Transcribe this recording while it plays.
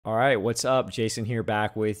All right, what's up? Jason here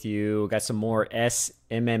back with you. Got some more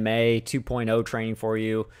SMMA 2.0 training for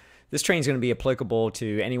you. This training is going to be applicable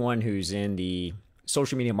to anyone who's in the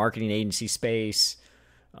social media marketing agency space,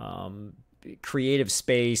 creative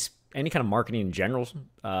space, any kind of marketing in general,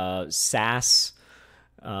 SaaS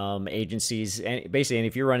agencies. And basically, and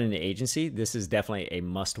if you're running an agency, this is definitely a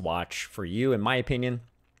must-watch for you, in my opinion.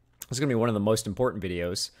 This is going to be one of the most important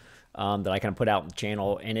videos that I kind of put out on the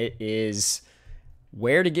channel, and it is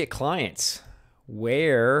where to get clients.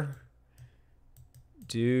 Where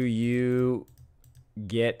do you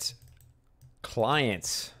get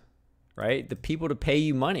clients, right? The people to pay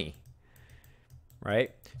you money,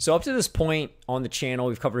 right? So up to this point on the channel,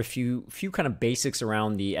 we've covered a few kind of basics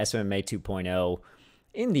around the SMMA 2.0.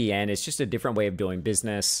 In the end, it's just a different way of doing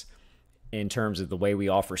business in terms of the way we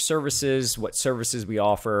offer services, what services we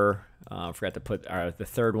offer. I forgot to put the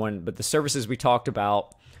third one, but the services we talked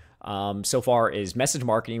about so far is message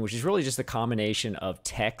marketing, which is really just a combination of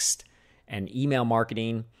text and email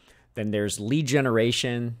marketing. Then there's lead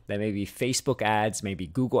generation. That may be Facebook ads, maybe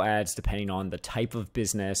Google ads, depending on the type of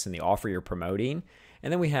business and the offer you're promoting.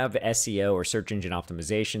 And then we have SEO, or search engine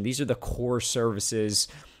optimization. These are the core services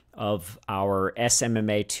of our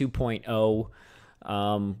SMMA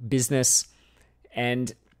 2.0 business.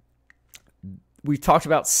 And we've talked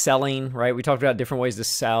about selling, right? We talked about different ways to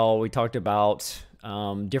sell. We talked about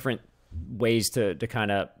different ways to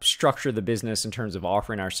kind of structure the business in terms of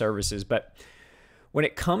offering our services. But when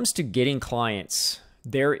it comes to getting clients,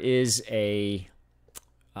 there is a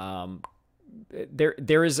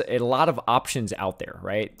there is a lot of options out there,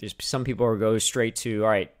 right? There's some people who go straight to, all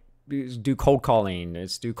right, do cold calling,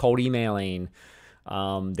 let's do cold emailing.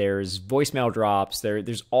 There's voicemail drops.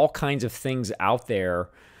 There's all kinds of things out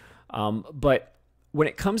there. But when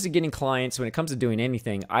it comes to getting clients, when it comes to doing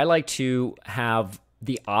anything, I like to have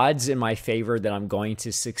the odds in my favor that I'm going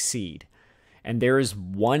to succeed. And there is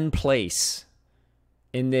one place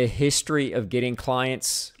in the history of getting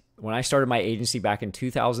clients. When I started my agency back in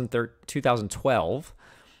 2012,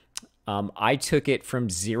 I took it from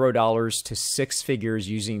 $0 to six figures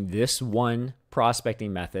using this one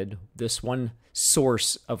prospecting method, this one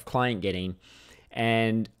source of client getting.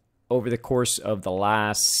 And over the course of the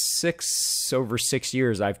last over 6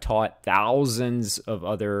 years, I've taught thousands of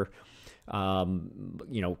other,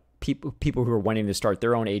 people who are wanting to start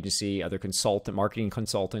their own agency, other marketing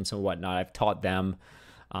consultants and whatnot. I've taught them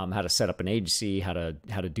how to set up an agency, how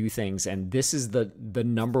to do things, and this is the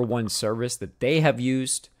number one service that they have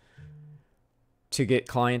used to get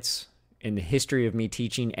clients in the history of me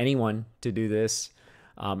teaching anyone to do this.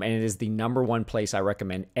 And it is the number one place I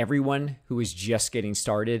recommend everyone who is just getting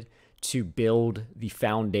started to build the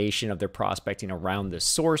foundation of their prospecting around this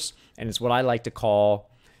source. And it's what I like to call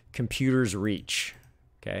computers reach.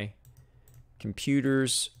 Okay.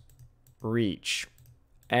 Computers reach.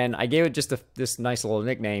 And I gave it just this nice little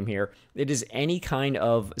nickname here. It is any kind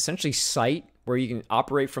of essentially site where you can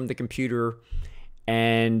operate from the computer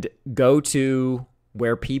and go to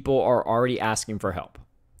where people are already asking for help.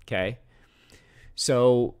 Okay.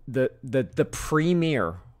 So the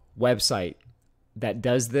premier website that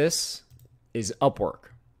does this is Upwork.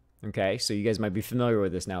 Okay, so you guys might be familiar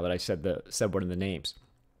with this now that I said one of the names.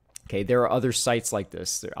 Okay, there are other sites like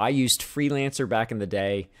this. I used Freelancer back in the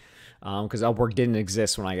day because Upwork didn't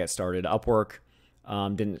exist when I got started. Upwork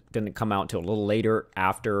didn't come out until a little later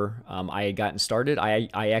after I had gotten started.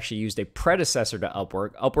 I actually used a predecessor to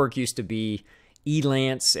Upwork. Upwork used to be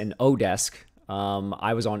Elance and Odesk.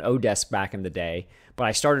 I was on Odesk back in the day, but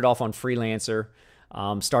I started off on Freelancer,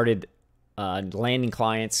 started landing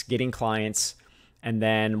clients, getting clients, and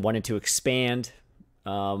then wanted to expand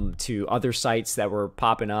to other sites that were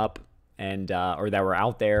popping up and or that were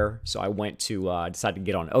out there. So I went to decided to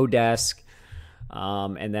get on Odesk,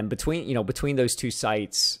 and then between those two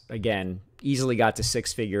sites, again, easily got to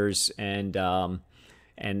six figures, and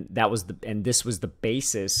this was the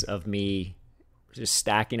basis of me just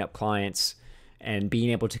stacking up clients and being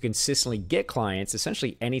able to consistently get clients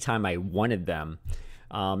essentially anytime I wanted them.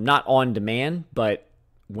 Not on demand, but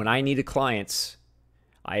when I needed clients,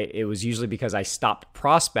 it was usually because I stopped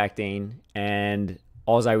prospecting, and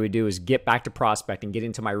all I would do is get back to prospecting, get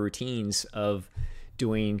into my routines of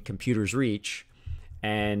doing computers reach,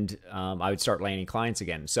 and I would start landing clients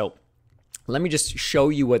again. So let me just show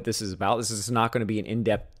you what this is about. This is not going to be an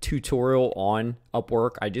in-depth tutorial on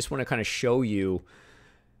Upwork. I just want to kind of show you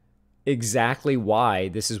exactly why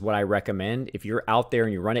this is what I recommend. If you're out there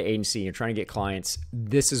and you run an agency and you're trying to get clients,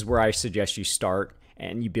 this is where I suggest you start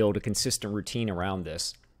and you build a consistent routine around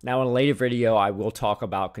this. Now, in a later video, I will talk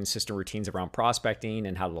about consistent routines around prospecting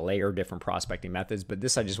and how to layer different prospecting methods, but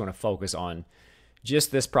this I just want to focus on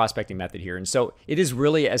just this prospecting method here. And so it is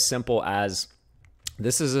really as simple as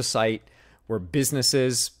this is a site where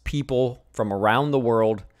businesses, people from around the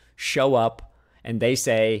world show up and they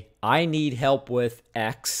say, I need help with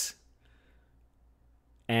X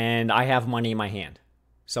and I have money in my hand.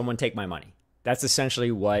 Someone take my money. That's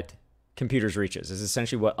essentially what Computers Reach is. It's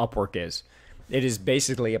essentially what Upwork is. It is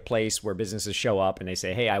basically a place where businesses show up and they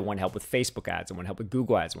say, hey, I want help with Facebook ads. I want help with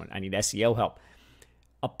Google ads. I need SEO help.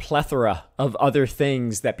 A plethora of other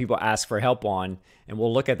things that people ask for help on. And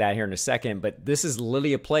we'll look at that here in a second. But this is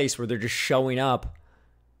literally a place where they're just showing up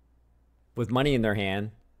with money in their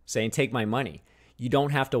hand saying, take my money. You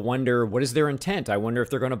don't have to wonder, what is their intent? I wonder if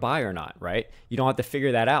they're going to buy or not, right? You don't have to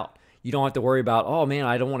figure that out. You don't have to worry about, oh man,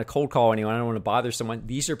 I don't want to cold call anyone. I don't want to bother someone.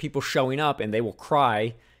 These are people showing up and they will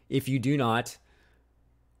cry if you do not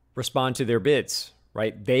respond to their bids,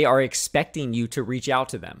 right? They are expecting you to reach out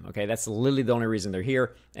to them, okay? That's literally the only reason they're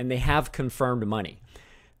here, and they have confirmed money.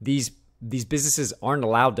 These businesses aren't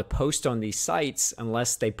allowed to post on these sites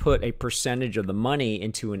unless they put a percentage of the money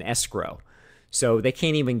into an escrow. So they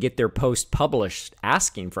can't even get their post published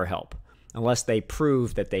asking for help unless they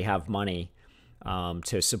prove that they have money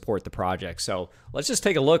to support the project. So let's just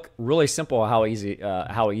take a look. Really simple how easy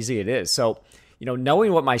it is. So,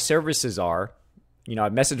 knowing what my services are,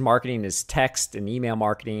 message marketing is text and email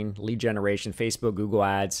marketing, lead generation, Facebook, Google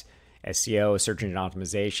ads, SEO, search engine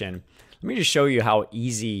optimization. Let me just show you how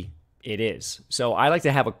easy it is. So I like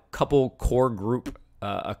to have a core group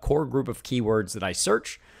of keywords that I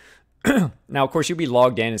search. Now, of course, you'll be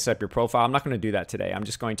logged in and set up your profile. I'm not going to do that today. I'm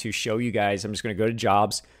just going to show you guys. I'm just going to go to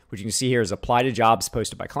jobs, which you can see here is apply to jobs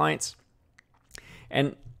posted by clients.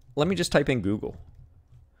 And let me just type in Google.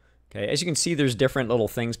 Okay, as you can see, there's different little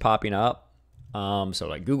things popping up. So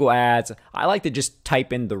like Google ads, I like to just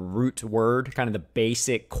type in the root word, kind of the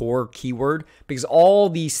basic core keyword, because all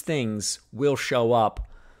these things will show up.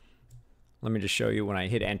 Let me just show you when I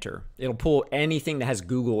hit enter. It'll pull anything that has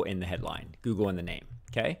Google in the headline, Google in the name,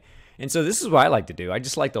 okay? And so this is what I like to do. I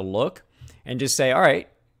just like to look and just say, all right,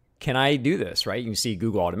 can I do this, right? You can see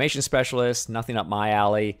Google Automation Specialist, nothing up my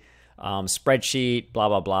alley, spreadsheet, blah,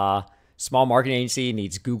 blah, blah. Small marketing agency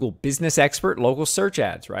needs Google Business Expert, local search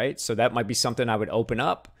ads, right? So that might be something I would open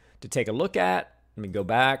up to take a look at. Let me go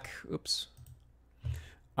back. Oops.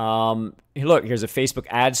 Look, here's a Facebook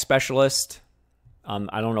ad specialist.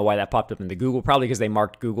 I don't know why that popped up in the Google, probably because they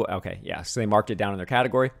marked Google. Okay, yeah, so they marked it down in their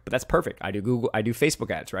category, but that's perfect. I do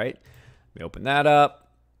Facebook ads, right? Let me open that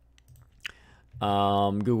up.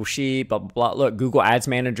 Google Sheet, blah, blah, blah. Look, Google Ads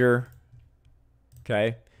Manager.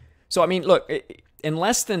 Okay. So, I mean, look, in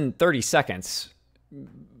less than 30 seconds,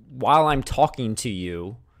 while I'm talking to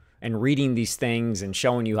you and reading these things and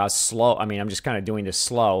showing you how slow, I mean, I'm just kind of doing this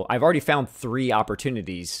slow. I've already found 3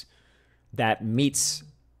 opportunities that meets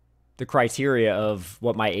the criteria of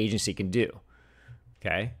what my agency can do.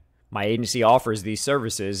 Okay. My agency offers these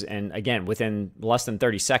services. And again, within less than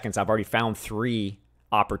 30 seconds, I've already found 3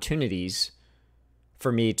 opportunities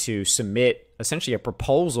for me to submit essentially a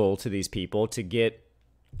proposal to these people to get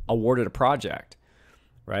awarded a project,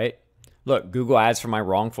 right? Look, Google ads for my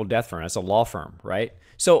wrongful death firm. That's a law firm, right?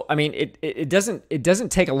 So, I mean, it doesn't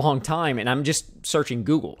take a long time, and I'm just searching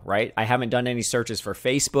Google, right? I haven't done any searches for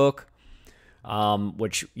Facebook,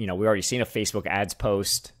 which, we already seen a Facebook ads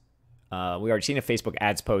post. We already seen a Facebook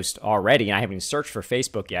ads post already, and I haven't even searched for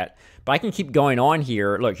Facebook yet. But I can keep going on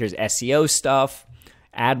here. Look, here's SEO stuff,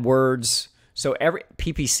 AdWords. So every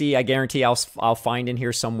PPC, I guarantee I'll find in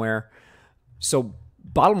here somewhere. So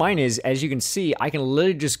bottom line is, as you can see, I can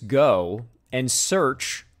literally just go and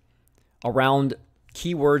search around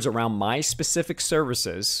keywords around my specific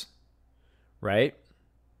services, right?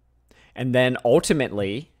 And then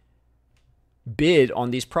ultimately bid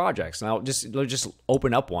on these projects. Now, let's just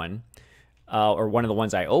open up one, or one of the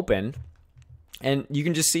ones I opened, and you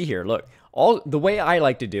can just see here. Look, the way I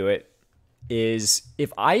like to do it is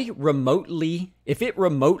if it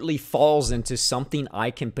remotely falls into something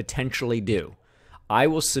I can potentially do, I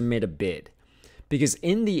will submit a bid. Because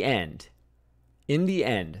in the end,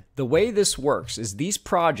 the way this works is these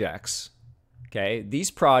projects, there's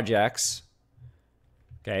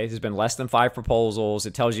been less than 5 proposals.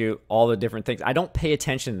 It tells you all the different things. I don't pay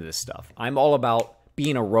attention to this stuff. I'm all about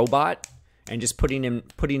being a robot and just putting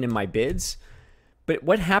in my bids. But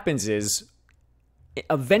what happens is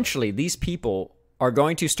eventually these people are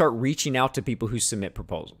going to start reaching out to people who submit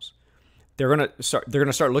proposals. They're going to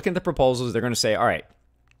start looking at the proposals. They're going to say, all right,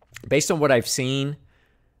 based on what I've seen,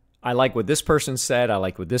 I like what this person said. I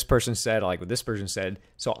like what this person said. I like what this person said.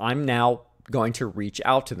 So I'm now going to reach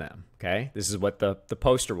out to them. Okay. This is what the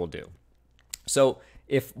poster will do. So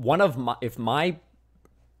if my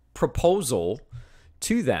proposal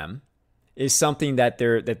to them is something that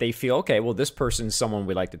they feel, okay, well, this person's someone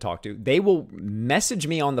we like to talk to. They will message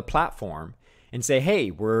me on the platform and say,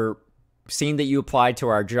 hey, we're seeing that you applied to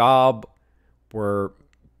our job. We're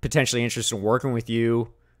potentially interested in working with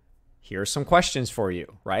you. Here are some questions for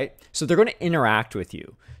you, right? So they're going to interact with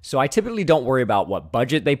you. So I typically don't worry about what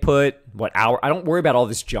budget they put, what hour. I don't worry about all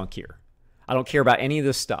this junk here. I don't care about any of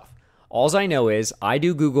this stuff. All I know is I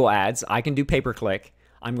do Google Ads. I can do pay-per-click.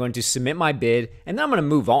 I'm going to submit my bid, and then I'm going to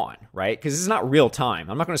move on, right? Because this is not real time.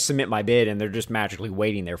 I'm not going to submit my bid, and they're just magically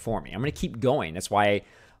waiting there for me. I'm going to keep going. That's why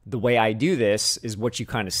the way I do this is what you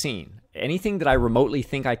kind of seen. Anything that I remotely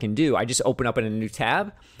think I can do, I just open up in a new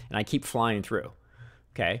tab, and I keep flying through,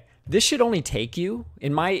 okay? This should only take you,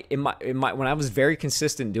 when I was very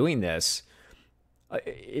consistent doing this,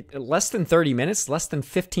 less than 30 minutes, less than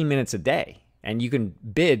 15 minutes a day. And you can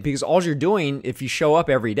bid, because all you're doing, if you show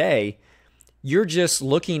up every day, you're just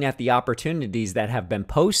looking at the opportunities that have been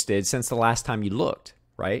posted since the last time you looked,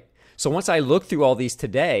 right? So once I look through all these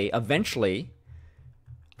today, eventually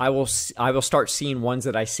I will start seeing ones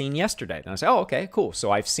that I seen yesterday. And I say, oh, okay, cool.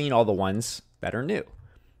 So I've seen all the ones that are new.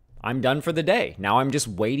 I'm done for the day. Now I'm just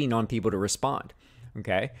waiting on people to respond.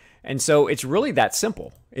 Okay. And so it's really that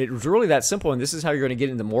simple. It's really that simple. And this is how you're going to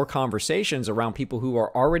get into more conversations around people who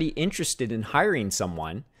are already interested in hiring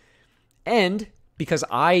someone. And because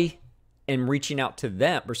I am reaching out to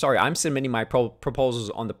them, I'm submitting my proposals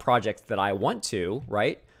on the projects that I want to,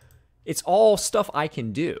 right? It's all stuff I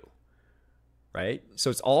can do, right? So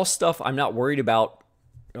it's all stuff I'm not worried about.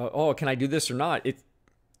 Oh, can I do this or not?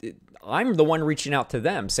 I'm the one reaching out to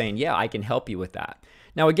them saying, yeah, I can help you with that.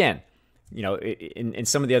 Now, again, in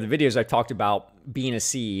some of the other videos, I've talked about being a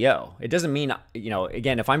CEO. It doesn't mean,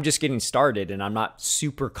 again, if I'm just getting started and I'm not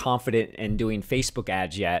super confident in doing Facebook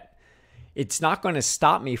ads yet, it's not going to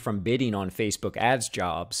stop me from bidding on Facebook ads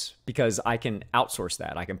jobs, because I can outsource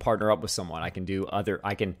that. I can partner up with someone. I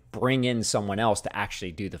can bring in someone else to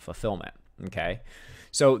actually do the fulfillment. Okay.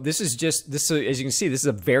 So this is as you can see, this is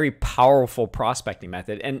a very powerful prospecting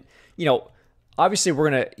method. And, obviously we're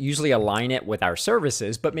going to usually align it with our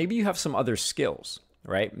services, but maybe you have some other skills,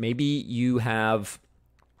 right? Maybe you have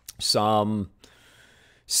some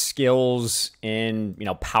skills in,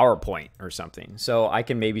 PowerPoint or something. So I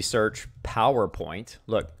can maybe search PowerPoint.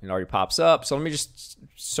 Look, it already pops up. So let me just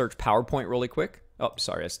search PowerPoint really quick. Oh,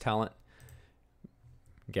 sorry, that's talent.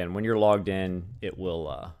 Again, when you're logged in, it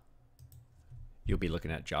will, you'll be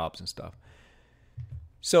looking at jobs and stuff.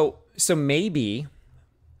 So maybe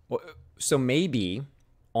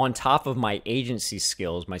on top of my agency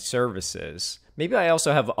skills, my services, maybe I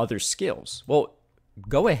also have other skills. Well,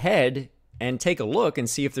 go ahead and take a look and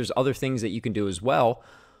see if there's other things that you can do as well.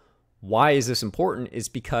 Why is this important? Is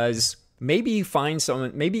because maybe you find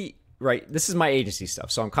someone, right, this is my agency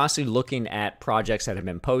stuff. So I'm constantly looking at projects that have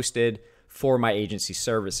been posted for my agency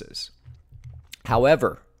services.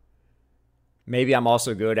 However, maybe I'm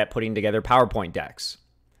also good at putting together PowerPoint decks.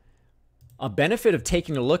 A benefit of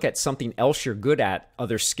taking a look at something else you're good at,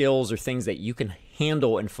 other skills or things that you can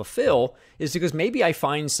handle and fulfill, is because maybe I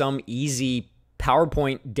find some easy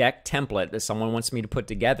PowerPoint deck template that someone wants me to put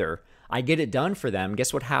together. I get it done for them.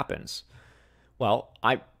 Guess what happens? Well,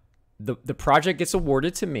 the project gets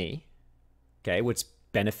awarded to me, okay, which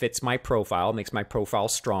benefits my profile, makes my profile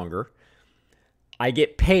stronger. I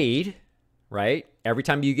get paid, right? Every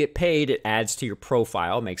time you get paid, it adds to your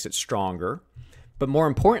profile, makes it stronger. But more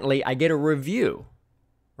importantly, I get a review,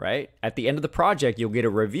 right? At the end of the project, you'll get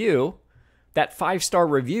a review. That 5-star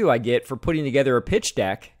review I get for putting together a pitch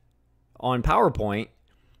deck on PowerPoint,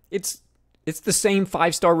 it's the same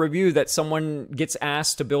 5-star review that someone gets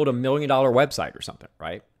asked to build $1 million website or something,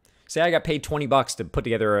 right? Say I got paid $20 to put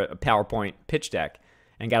together a PowerPoint pitch deck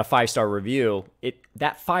and got a 5-star review.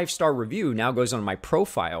 That 5-star review now goes on my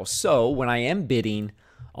profile. So when I am bidding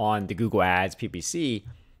on the Google Ads, PPC,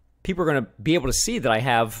 people are going to be able to see that I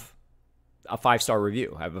have a 5-star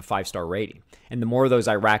review. I have a 5-star rating. And the more of those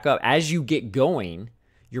I rack up, as you get going,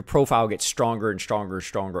 your profile gets stronger and stronger and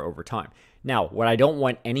stronger over time. Now, what I don't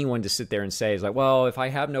want anyone to sit there and say is like, well, if I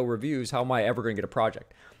have no reviews, how am I ever going to get a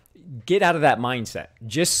project? Get out of that mindset.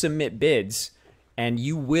 Just submit bids, and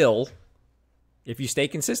you will, if you stay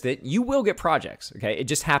consistent, you will get projects, okay? It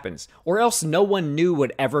just happens. Or else no one new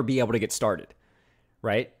would ever be able to get started,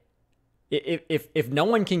 right? If no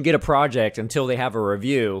one can get a project until they have a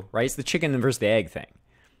review, right? It's the chicken versus the egg thing.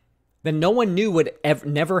 Then no one new would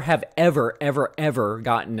never have ever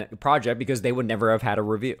gotten a project because they would never have had a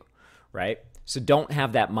review, right? So don't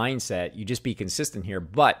have that mindset. You just be consistent here.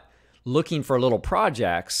 But looking for little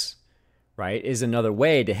projects, right, is another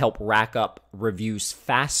way to help rack up reviews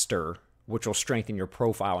faster, which will strengthen your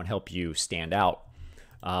profile and help you stand out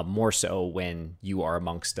more so when you are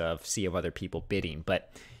amongst a sea of other people bidding.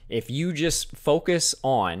 But if you just focus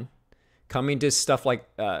on coming to stuff like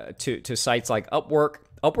to sites like Upwork,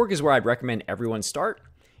 Upwork is where I'd recommend everyone start.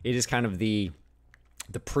 It is kind of the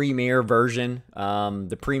premier version,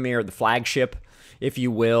 the flagship, if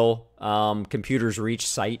you will, Computers Reach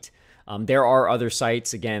site. There are other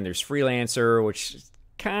sites. Again, there's Freelancer, which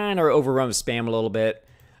kind of overrun with spam a little bit.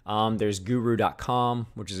 There's guru.com,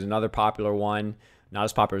 which is another popular one. Not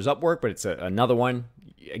as popular as Upwork, but it's another one.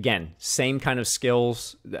 Again, same kind of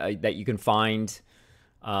skills that you can find.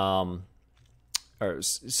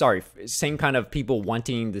 Same kind of people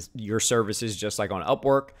wanting your services, just like on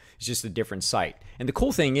Upwork. It's just a different site. And the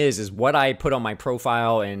cool thing is what I put on my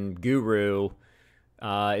profile in Guru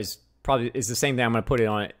is the same thing I'm going to put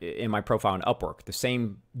in my profile in Upwork. The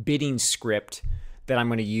same bidding script that I'm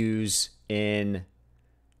going to use in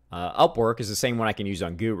Upwork is the same one I can use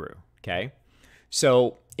on Guru. Okay,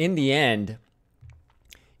 so in the end,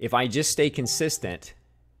 if I just stay consistent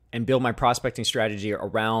and build my prospecting strategy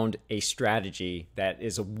around a strategy that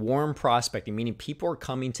is a warm prospecting, meaning people are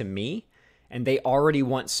coming to me and they already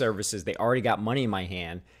want services, they already got money in my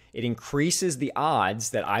hand, it increases the odds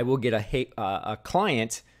that I will get a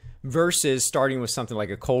client versus starting with something like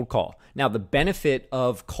a cold call. Now, the benefit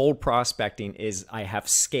of cold prospecting is I have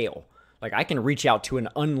scale. Like, I can reach out to an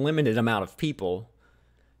unlimited amount of people.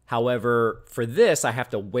 However, for this, I have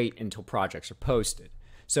to wait until projects are posted.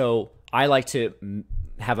 So I like to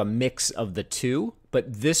have a mix of the two,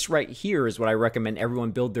 but this right here is what I recommend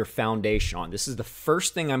everyone build their foundation on. This is the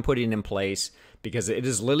first thing I'm putting in place because it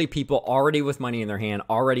is literally people already with money in their hand,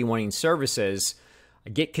 already wanting services. I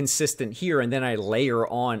get consistent here, and then I layer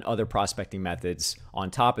on other prospecting methods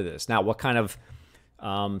on top of this. Now, what kind of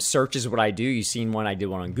searches would I do? You've seen one, I did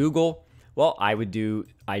one on Google. Well, I do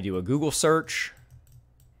a Google search.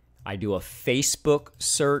 I do a Facebook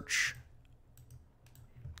search.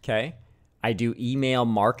 Okay. I do email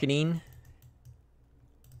marketing.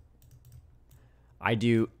 I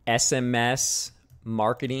do SMS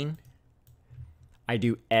marketing. I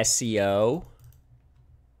do SEO.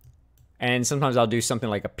 And sometimes I'll do something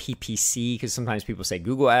like a PPC, because sometimes people say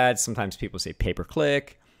Google ads, sometimes people say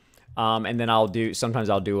pay-per-click. And then sometimes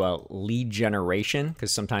I'll do a lead generation,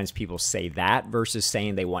 because sometimes people say that versus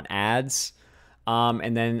saying they want ads.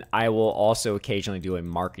 And then I will also occasionally do a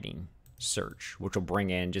marketing search, which will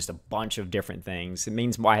bring in just a bunch of different things. It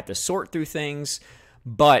means I have to sort through things,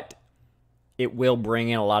 but it will bring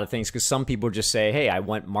in a lot of things, because some people just say, hey, I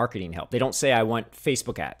want marketing help. They don't say I want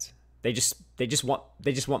Facebook ads. They just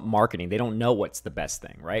want marketing. They don't know what's the best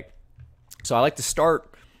thing, right? So I like to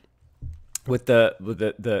start with the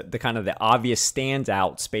kind of the obvious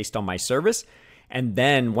standouts based on my service. And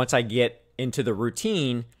then once I get into the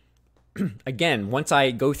routine, again, once I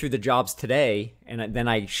go through the jobs today and then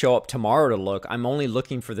I show up tomorrow to look, I'm only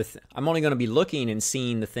looking for I'm only going to be looking and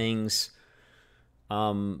seeing the things.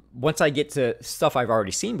 Once I get to stuff I've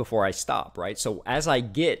already seen before, I stop, right? So as I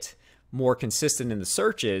get more consistent in the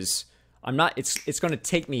searches, it's going to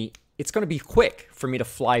take me, it's going to be quick for me to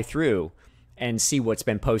fly through and see what's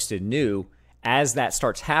been posted new. As that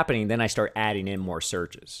starts happening, then I start adding in more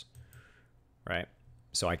searches, right?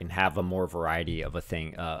 So I can have a more variety of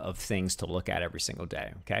things to look at every single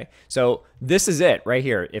day. Okay, so this is it right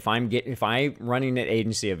here. If I'm running an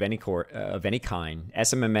agency of any kind,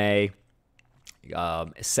 SMMA,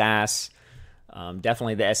 SAAS,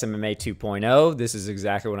 definitely the SMMA 2.0. This is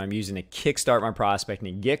exactly what I'm using to kickstart my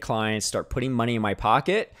prospecting, get clients, start putting money in my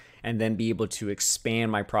pocket, and then be able to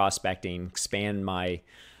expand my prospecting, expand my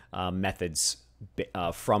methods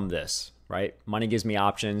from this, right? Money gives me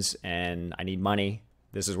options, and I need money.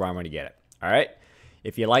 This is where I'm going to get it. All right.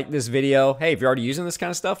 If you like this video, hey, if you're already using this kind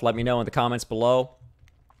of stuff, let me know in the comments below.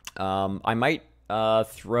 I might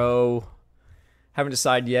haven't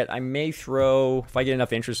decided yet. I may throw, if I get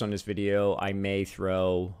enough interest on this video, I may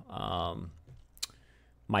throw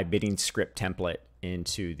my bidding script template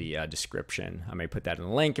into the description. I may put that in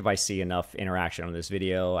the link. If I see enough interaction on this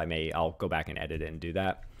video, I'll go back and edit it and do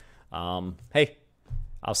that. Hey,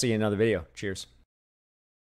 I'll see you in another video. Cheers.